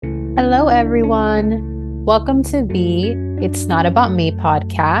Hello, everyone. Welcome to the It's Not About Me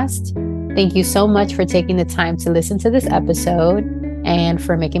podcast. Thank you so much for taking the time to listen to this episode and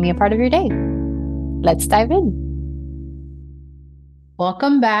for making me a part of your day. Let's dive in.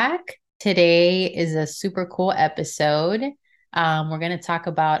 Welcome back. Today is a super cool episode. We're going to talk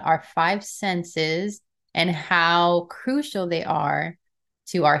about our five senses and how crucial they are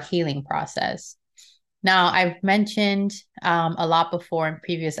to our healing process. Now, I've mentioned a lot before in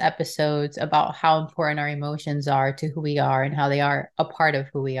previous episodes about how important our emotions are to who we are and how they are a part of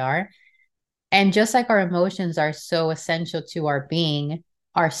who we are. And just like our emotions are so essential to our being,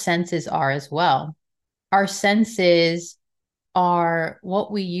 our senses are as well. Our senses are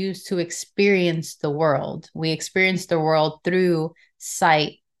what we use to experience the world. We experience the world through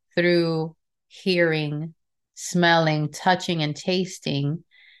sight, through hearing, smelling, touching, and tasting.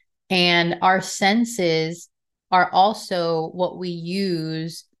 And our senses are also what we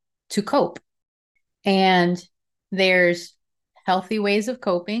use to cope. And there's healthy ways of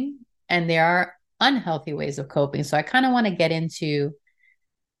coping and there are unhealthy ways of coping. So I kind of want to get into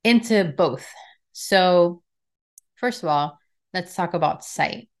both. So first of all, let's talk about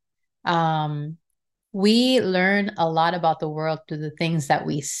sight. We learn a lot about the world through the things that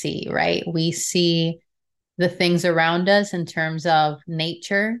we see, right? We see the things around us in terms of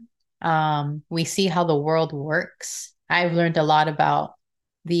nature. We see how the world works. I've learned a lot about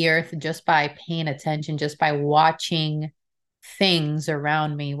the earth just by paying attention, just by watching things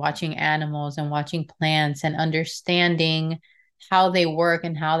around me, watching animals and watching plants and understanding how they work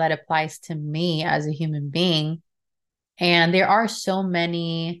and how that applies to me as a human being. And there are so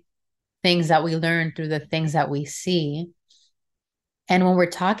many things that we learn through the things that we see. And when we're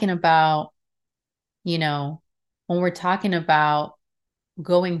talking about, when we're talking about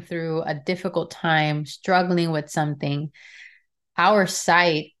going through a difficult time, struggling with something, our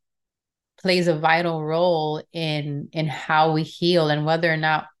sight plays a vital role in how we heal and whether or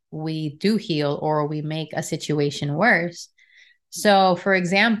not we do heal or we make a situation worse. So, for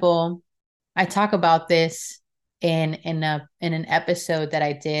example, I talk about this in an episode that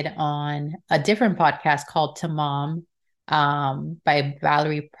I did on a different podcast called To Mom by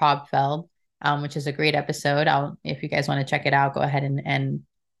Valerie Probfeld, which is a great episode. If you guys want to check it out, go ahead and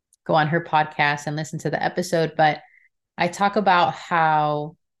go on her podcast and listen to the episode. But I talk about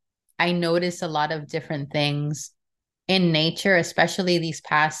how I notice a lot of different things in nature, especially these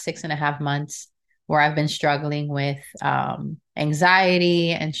past 6.5 months where I've been struggling with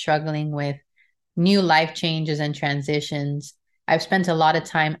anxiety and struggling with new life changes and transitions. I've spent a lot of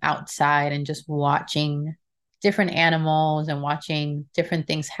time outside and just watching different animals and watching different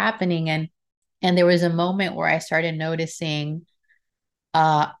things happening. And there was a moment where I started noticing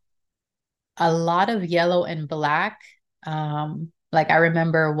a lot of yellow and black. Like I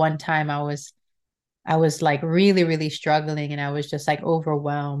remember one time I was like really, really struggling and I was just like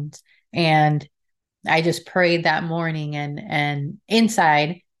overwhelmed. And I just prayed that morning and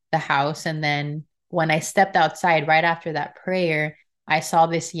inside the house. And then when I stepped outside right after that prayer, I saw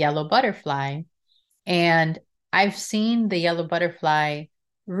this yellow butterfly. And I've seen the yellow butterfly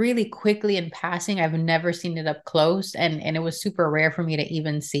really quickly in passing. I've never seen it up close. And it was super rare for me to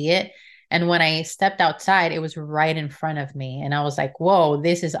even see it. And when I stepped outside, it was right in front of me. And I was like, whoa,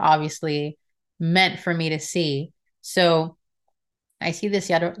 this is obviously meant for me to see. So I see this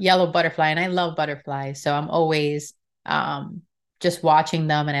yellow butterfly and I love butterflies. So I'm always just watching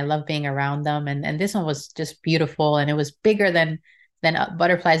them and I love being around them. And this one was just beautiful and it was bigger than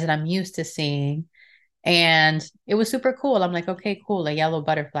butterflies that I'm used to seeing. And it was super cool. I'm like, okay, cool. A yellow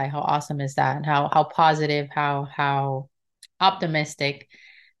butterfly. How awesome is that? How positive, how optimistic.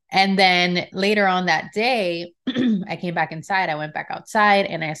 And then later on that day, I came back inside. I went back outside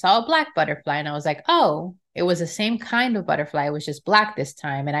and I saw a black butterfly. And I was like, oh, it was the same kind of butterfly. It was just black this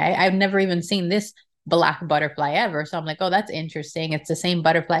time. And I've never even seen this black butterfly ever. So I'm like, oh, that's interesting. It's the same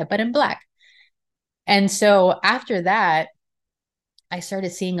butterfly, but in black. And so after that, I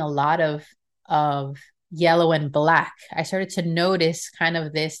started seeing a lot of yellow and black. I started to notice kind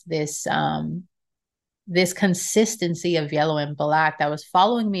of this consistency of yellow and black that was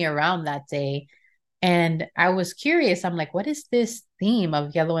following me around that day. And I was curious. I'm like, what is this theme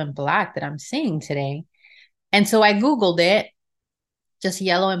of yellow and black that I'm seeing today? And so I Googled it, just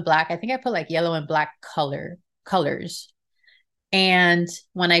yellow and black. I think I put like yellow and black colors. And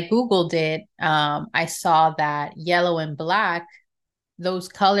when I Googled it, I saw that yellow and black, those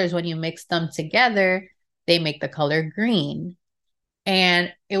colors, when you mix them together, they make the color green.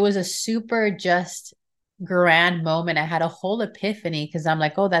 And it was a super just grand moment. I had a whole epiphany because I'm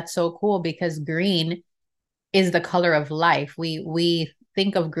like, oh, that's so cool because green is the color of life. We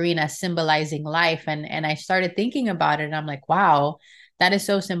think of green as symbolizing life. And I started thinking about it and I'm like, wow, that is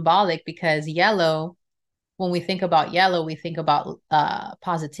so symbolic because yellow, when we think about yellow, we think about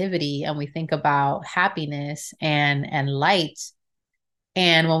positivity and we think about happiness and light.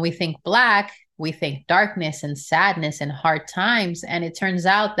 And when we think black, we think darkness and sadness and hard times. And it turns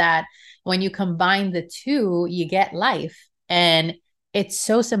out that when you combine the two, you get life. And it's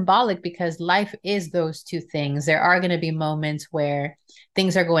so symbolic because life is those two things. There are going to be moments where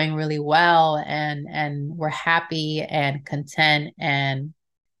things are going really well and we're happy and content and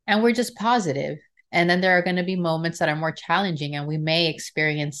we're just positive. And then there are going to be moments that are more challenging and we may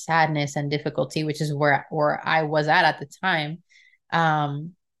experience sadness and difficulty, which is where I was at the time.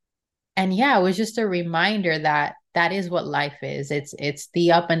 Um, and yeah, it was just a reminder that that is what life is. It's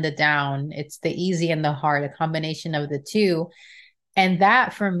the up and the down. It's the easy and the hard, a combination of the two. And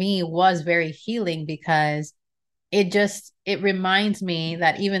that for me was very healing because it reminds me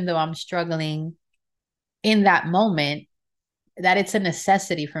that even though I'm struggling in that moment, that it's a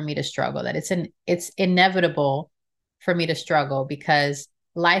necessity for me to struggle, that it's inevitable for me to struggle because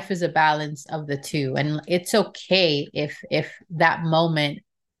life is a balance of the two. And it's okay if that moment,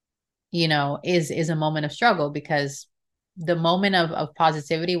 is a moment of struggle because the moment of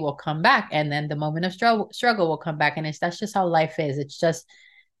positivity will come back and then the moment of struggle will come back. And that's just how life is. It's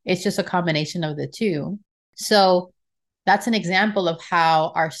just a combination of the two. So that's an example of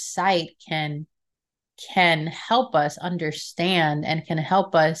how our sight can help us understand and can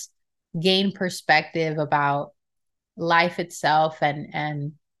help us gain perspective about life itself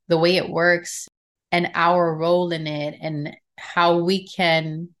and the way it works and our role in it and how we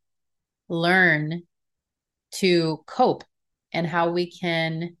can learn to cope and how we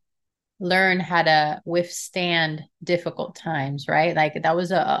can learn how to withstand difficult times, right? Like that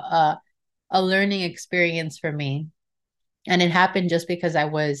was a learning experience for me. And it happened just because I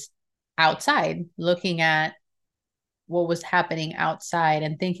was outside looking at what was happening outside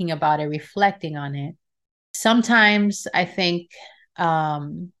and thinking about it, reflecting on it. Sometimes I think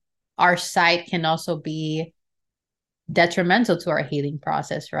our sight can also be detrimental to our healing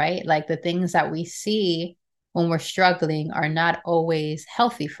process, right? Like the things that we see when we're struggling are not always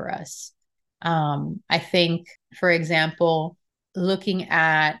healthy for us. I think, for example, looking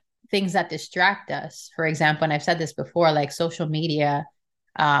at things that distract us, for example, and I've said this before, like social media,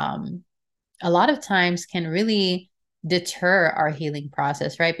 a lot of times can really deter our healing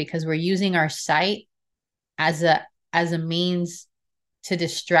process, right? Because we're using our sight as a means to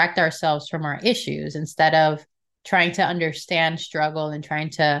distract ourselves from our issues instead of trying to understand struggle and trying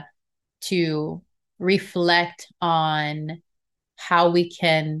to reflect on how we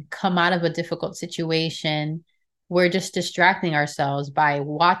can come out of a difficult situation. We're just distracting ourselves by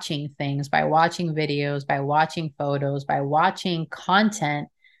watching things, by watching videos, by watching photos, by watching content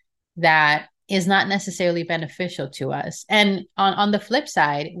that is not necessarily beneficial to us. And on the flip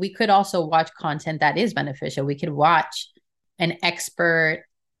side, we could also watch content that is beneficial. We could watch an expert,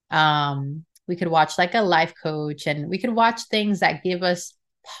 we could watch like a life coach, and we could watch things that give us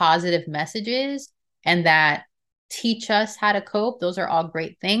positive messages and that teach us how to cope. Those are all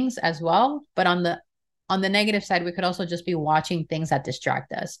great things as well. But on the negative side, we could also just be watching things that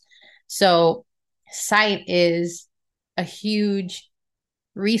distract us. So sight is a huge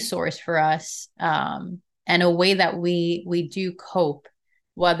resource for us, and a way that we do cope,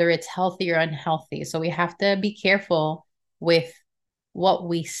 whether it's healthy or unhealthy. So we have to be careful with what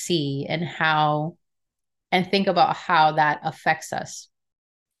we see and think about how that affects us.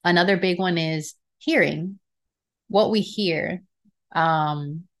 Another big one is hearing, what we hear.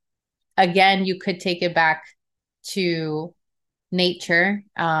 Again, you could take it back to nature.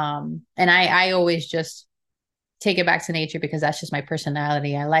 And I always just take it back to nature because that's just my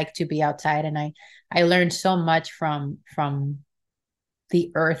personality. I like to be outside, and I learned so much from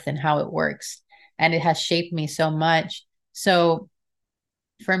the earth and how it works, and it has shaped me so much. So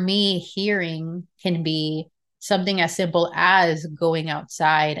for me, hearing can be something as simple as going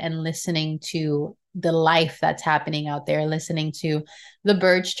outside and listening to the life that's happening out there, listening to the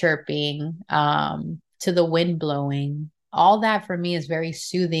birds chirping, to the wind blowing. All that for me is very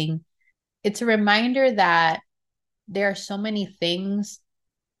soothing. It's a reminder that there are so many things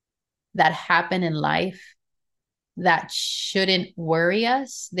that happen in life that shouldn't worry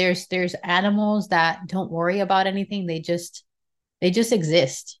us. There's animals that don't worry about anything. They just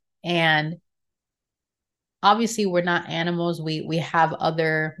exist. And obviously we're not animals. We have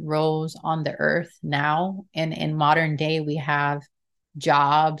other roles on the earth now. And in modern day, we have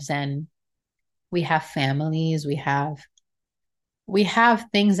jobs and we have families. We have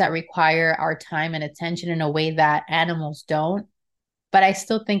things that require our time and attention in a way that animals don't. But I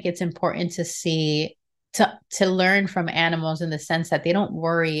still think it's important to see, to learn from animals in the sense that they don't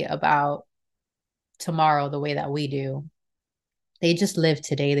worry about tomorrow the way that we do. They just live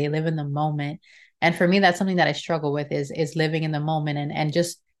today. They live in the moment. And for me, that's something that I struggle with, is living in the moment, and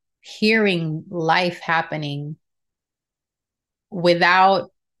just hearing life happening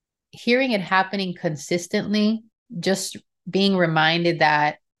without hearing it happening consistently, just being reminded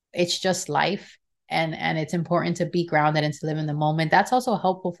that it's just life, and it's important to be grounded and to live in the moment. That's also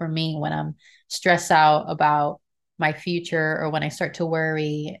helpful for me when I'm stressed out about my future, or when I start to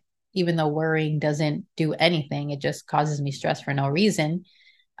worry, even though worrying doesn't do anything, it just causes me stress for no reason.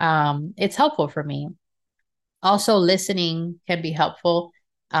 It's helpful for me. Also, listening can be helpful,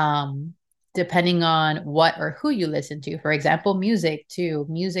 um, depending on what or who you listen to. For example, music too.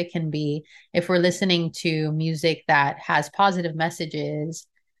 Music can be, if we're listening to music that has positive messages,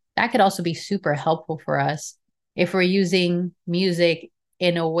 that could also be super helpful for us. If we're using music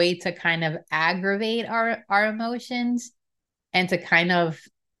in a way to kind of aggravate our emotions, and to kind of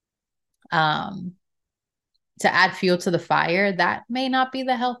um, to add fuel to the fire, that may not be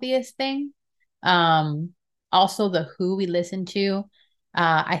the healthiest thing. Um, Also, the who we listen to,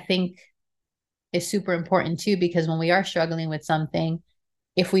 I think, is super important too, because when we are struggling with something,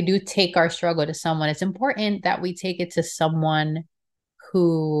 if we do take our struggle to someone, it's important that we take it to someone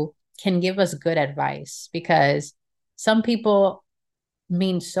who can give us good advice, because some people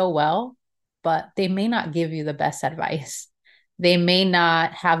mean so well, but they may not give you the best advice. They may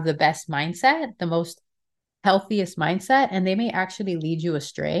not have the best mindset, the most healthiest mindset, and they may actually lead you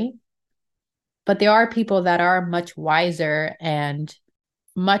astray. But there are people that are much wiser and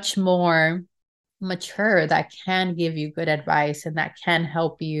much more mature, that can give you good advice and that can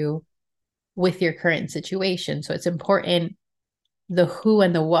help you with your current situation. So it's important, the who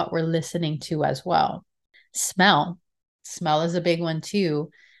and the what we're listening to as well. Smell. Smell is a big one too.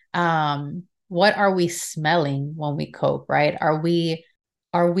 What are we smelling when we cope, right? Are we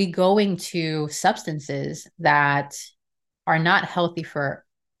going to substances that are not healthy for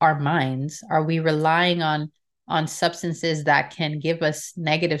our minds? Are we relying on substances that can give us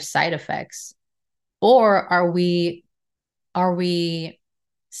negative side effects? Or are we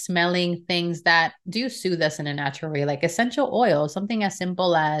smelling things that do soothe us in a natural way, like essential oils, something as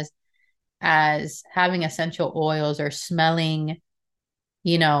simple as having essential oils, or smelling,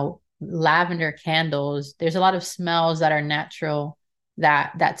 lavender candles. There's a lot of smells that are natural,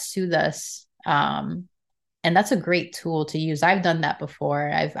 that soothe us. And that's a great tool to use. I've done that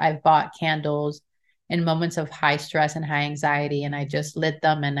before. I've bought candles in moments of high stress and high anxiety, and I just lit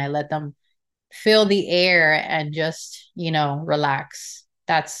them and I let them fill the air and just, relax.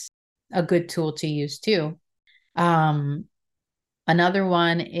 That's a good tool to use too. Um, Another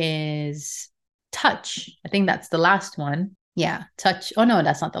one is touch. I think that's the last one. Yeah, touch. Oh no,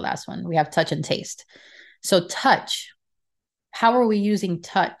 that's not the last one. We have touch and taste. So touch. How are we using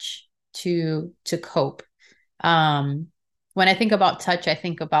touch to cope? Um, when I think about touch, I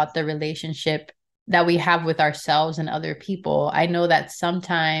think about the relationship that we have with ourselves and other people. I know that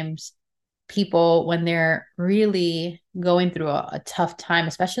sometimes people, when they're really going through a tough time,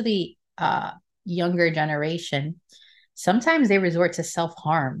 especially younger generation, sometimes they resort to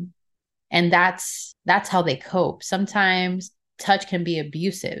self-harm, and that's how they cope. Sometimes touch can be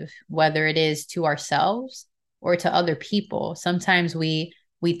abusive, whether it is to ourselves or to other people. Sometimes we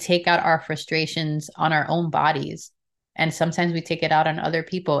take out our frustrations on our own bodies, and sometimes we take it out on other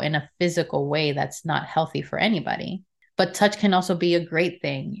people in a physical way that's not healthy for anybody. But touch can also be a great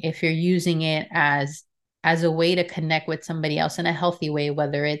thing if you're using it as a way to connect with somebody else in a healthy way,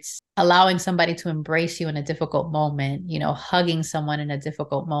 whether it's allowing somebody to embrace you in a difficult moment, hugging someone in a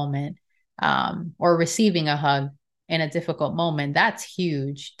difficult moment, or receiving a hug in a difficult moment. That's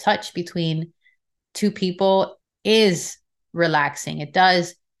huge. Touch between two people is relaxing. It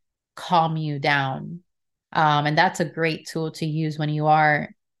does calm you down. And that's a great tool to use when you are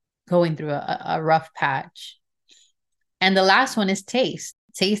going through a rough patch. And the last one is taste.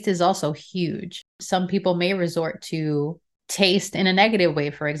 Taste is also huge. Some people may resort to taste in a negative way.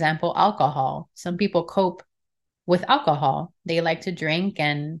 For example, alcohol. Some people cope with alcohol. They like to drink,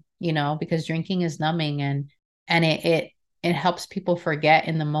 and, because drinking is numbing, and it helps people forget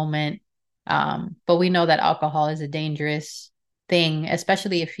in the moment. But we know that alcohol is a dangerous thing,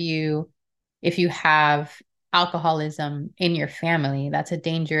 especially if you have alcoholism in your family. That's a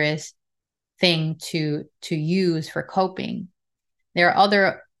dangerous thing to use for coping. There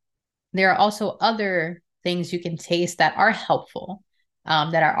are also other things you can taste that are helpful,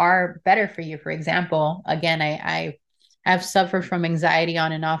 that are better for you. For example, again, I have suffered from anxiety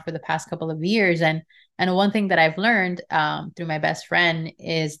on and off for the past couple of years, and And one thing that I've learned through my best friend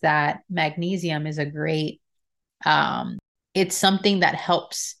is that magnesium is a great, um, it's something that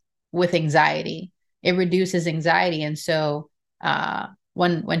helps with anxiety. It reduces anxiety. And so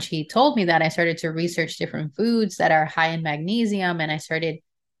when she told me that, I started to research different foods that are high in magnesium, and I started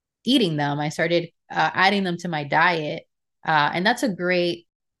eating them. I started adding them to my diet, and that's a great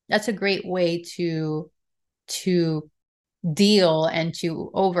way to deal and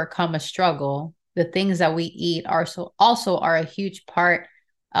to overcome a struggle. The things that we eat are also are a huge part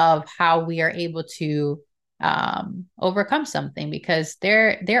of how we are able to overcome something, because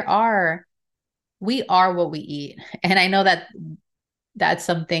there are we are what we eat. And I know that that's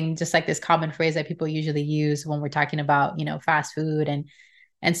something, just like this common phrase that people usually use when we're talking about, fast food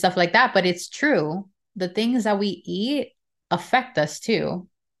and stuff like that. But it's true. The things that we eat affect us too.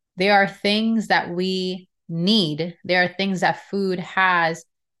 There are things that we need. There are things that food has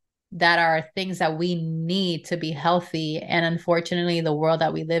that are things that we need to be healthy. And unfortunately, the world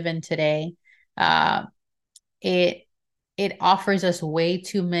that we live in today, uh, it it offers us way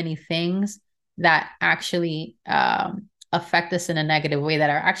too many things that actually affect us in a negative way, that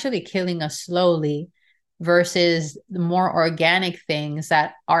are actually killing us slowly, versus the more organic things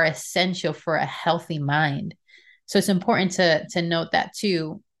that are essential for a healthy mind. So it's important to note that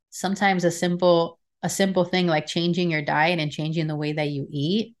too. Sometimes a simple thing like changing your diet and changing the way that you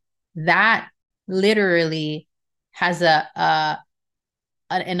eat, that literally has an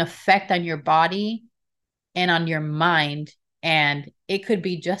effect on your body and on your mind. And it could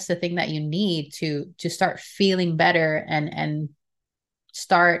be just the thing that you need to start feeling better and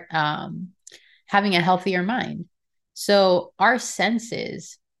start having a healthier mind. So our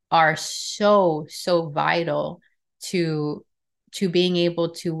senses are so vital to being able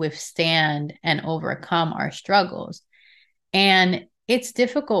to withstand and overcome our struggles. And it's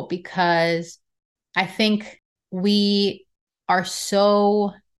difficult because I think we are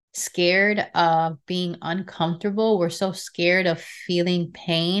so scared of being uncomfortable. We're so scared of feeling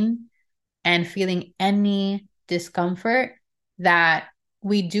pain and feeling any discomfort that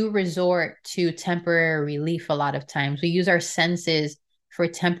we do resort to temporary relief a lot of times. We use our senses for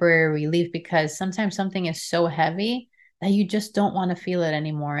temporary relief because sometimes something is so heavy that you just don't want to feel it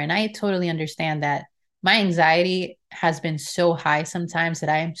anymore. And I totally understand that. My anxiety has been so high sometimes that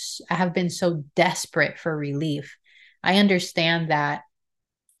I have been so desperate for relief. I understand that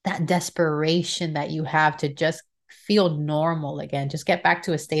desperation that you have to just feel normal again, just get back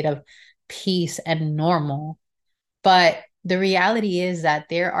to a state of peace and normal. But the reality is that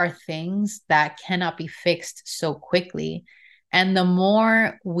there are things that cannot be fixed so quickly. And the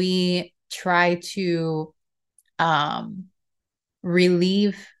more we try to um,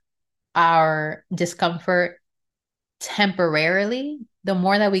 relieve our discomfort temporarily, the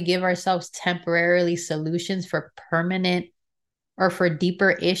more that we give ourselves temporarily solutions for permanent or for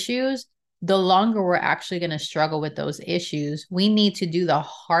deeper issues, the longer we're actually going to struggle with those issues. We need to do the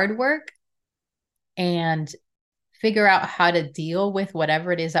hard work and figure out how to deal with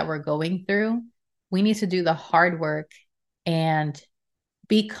whatever it is that we're going through. We need to do the hard work and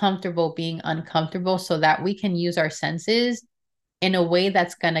be comfortable being uncomfortable so that we can use our senses in a way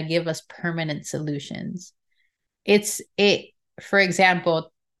that's going to give us permanent solutions. For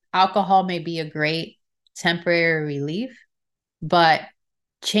example, alcohol may be a great temporary relief, but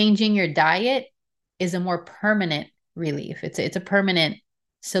changing your diet is a more permanent relief. It's a permanent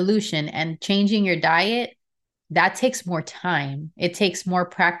solution. And changing your diet, that takes more time. It takes more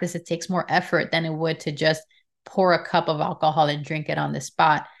practice. It takes more effort than it would to just pour a cup of alcohol and drink it on the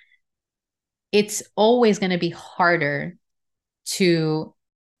spot. It's always going to be harder to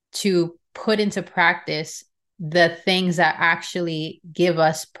put into practice the things that actually give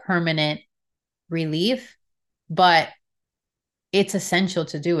us permanent relief, but it's essential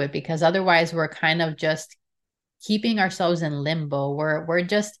to do it, because otherwise we're kind of just keeping ourselves in limbo. We're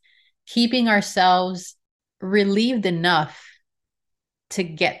just keeping ourselves relieved enough to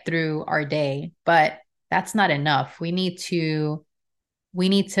get through our day, but that's not enough. We need to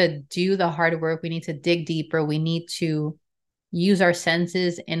do the hard work. We need to dig deeper. We need to use our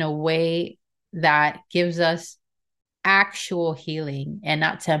senses in a way that gives us actual healing and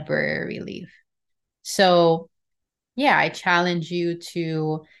not temporary relief. So, yeah, I challenge you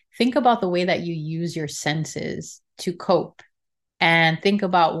to think about the way that you use your senses to cope, and think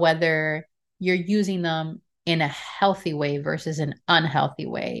about whether you're using them in a healthy way versus an unhealthy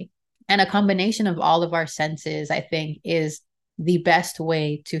way. And a combination of all of our senses, I think, is the best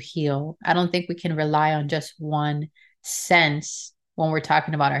way to heal. I don't think we can rely on just one sense when we're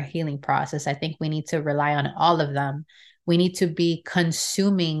talking about our healing process. I think we need to rely on all of them. We need to be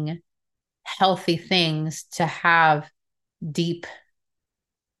consuming healthy things to have deep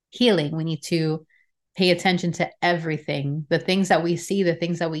healing. We need to pay attention to everything, the things that we see, the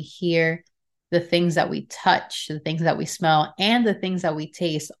things that we hear, the things that we touch, the things that we smell, and the things that we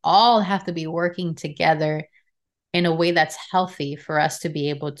taste all have to be working together in a way that's healthy for us to be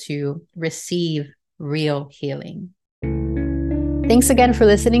able to receive real healing. Thanks again for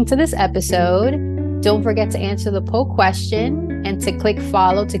listening to this episode. Don't forget to answer the poll question and to click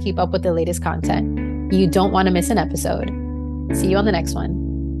follow to keep up with the latest content. You don't want to miss an episode. See you on the next one.